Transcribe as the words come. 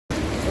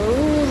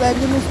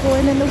Legend is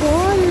going in the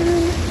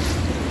water.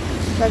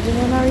 Legend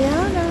and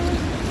Ariana.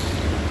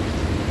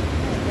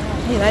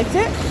 He likes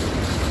it?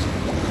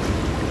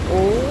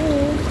 Oh.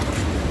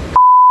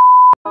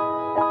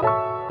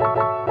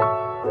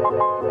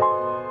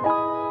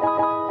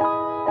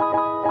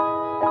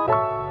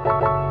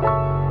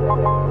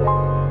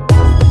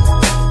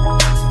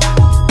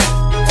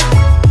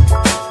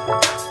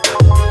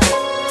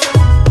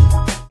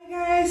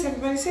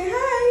 Everybody say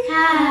hi.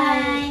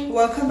 Hi.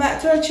 Welcome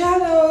back to our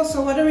channel.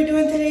 So what are we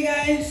doing today,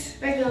 guys?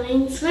 We're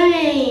going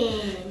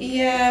swimming.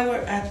 Yeah, we're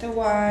at the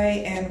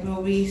Y and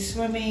we'll be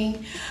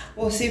swimming.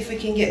 We'll see if we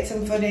can get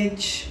some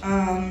footage.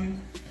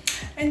 And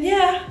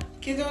yeah,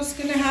 kiddos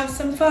gonna have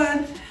some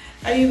fun.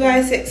 Are you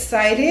guys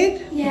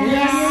excited?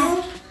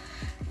 Yes.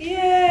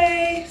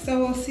 Yay! So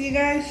we'll see you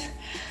guys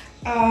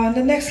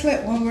the next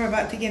clip when we're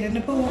about to get in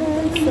the pool.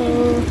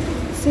 So,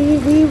 see,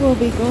 we will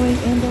be going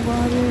in the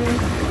water.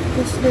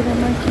 This little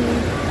monkey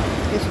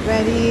is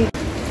ready.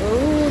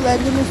 Oh,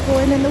 Legend is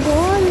going in the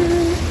water.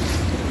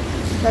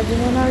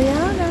 Legend and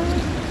Ariana.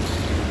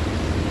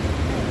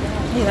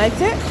 He likes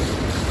it?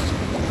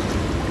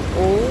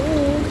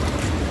 Oh.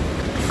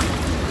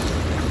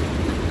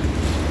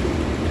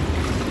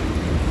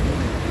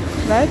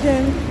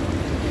 Legend.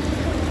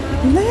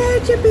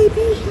 Legend,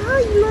 baby.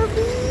 Hi,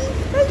 lovey.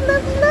 Hi,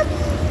 lovey.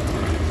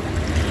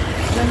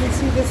 Let me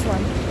see this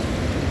one.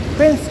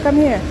 Prince, come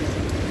here.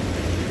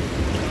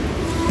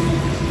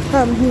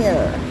 Come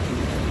here.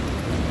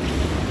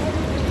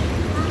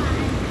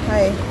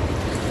 Hi.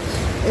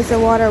 Is the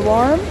water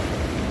warm?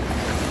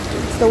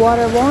 Is the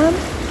water warm?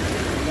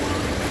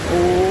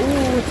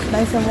 Oh, it's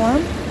nice and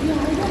warm?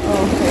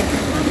 Oh, okay.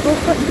 Go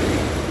for it.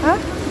 Huh?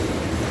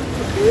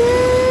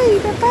 Yay,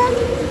 the fun.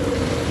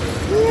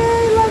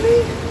 Yay,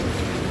 lovey.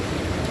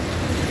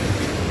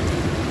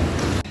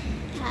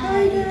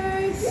 Hi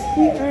guys.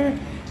 We are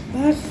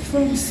back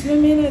from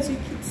swimming, as you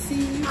can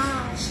see.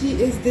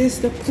 There's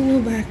the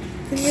pool back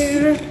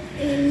there.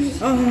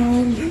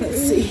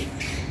 Let's see.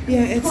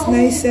 Yeah, it's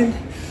nice and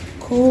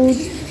cold,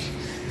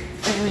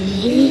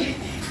 and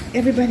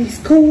everybody's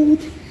cold,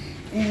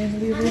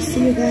 and we will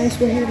see you guys.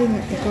 We're heading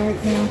at the park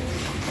now.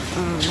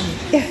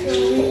 Yeah,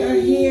 we are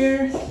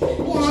here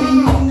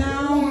changing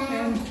now,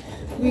 and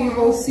we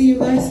will see you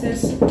guys.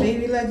 There's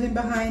baby Legend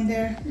behind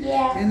there,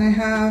 and I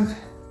have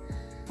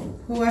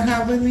who I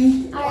have with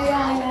me.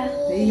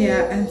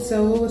 Yeah, and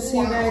so we'll see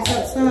you guys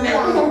outside.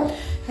 We're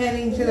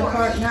heading to the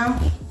park now.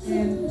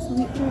 And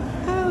we are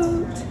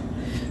out.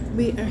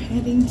 We are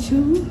heading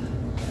to,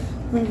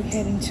 where are we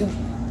heading to?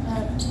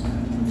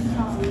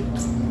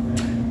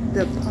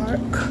 The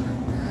park.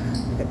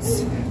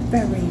 It's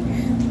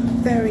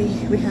very,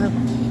 we have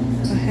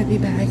a heavy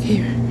bag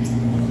here.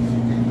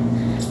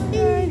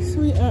 Guys,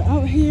 we are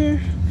out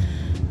here.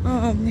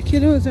 The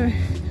kiddos are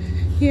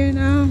here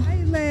now.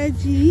 Hi,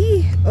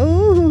 Leggy.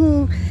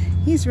 Oh,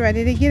 he's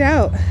ready to get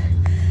out.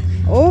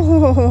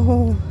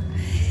 Oh,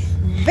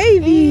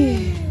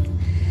 baby.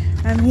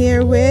 I'm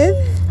here with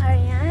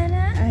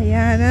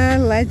Ariana,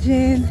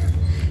 Legend,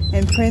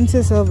 and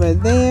Princess over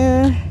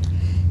there.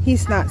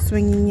 He's not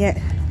swinging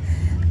yet,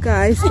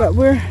 guys, but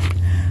we're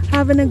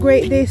having a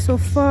great day so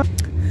far.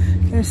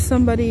 There's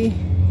somebody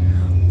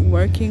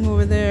working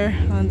over there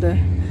on the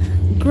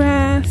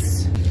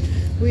grass.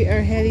 We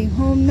are heading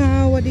home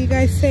now. What do you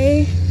guys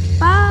say?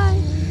 Bye.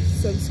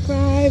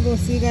 Subscribe. We'll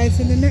see you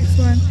guys in the next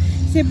one.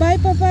 Say bye,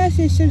 Papa.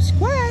 Say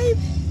subscribe.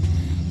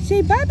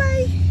 Say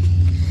bye-bye.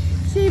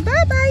 Say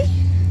bye-bye.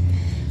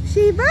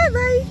 Say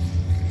bye-bye.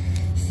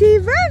 Say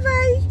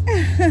bye-bye.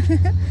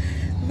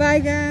 Bye,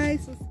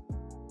 guys.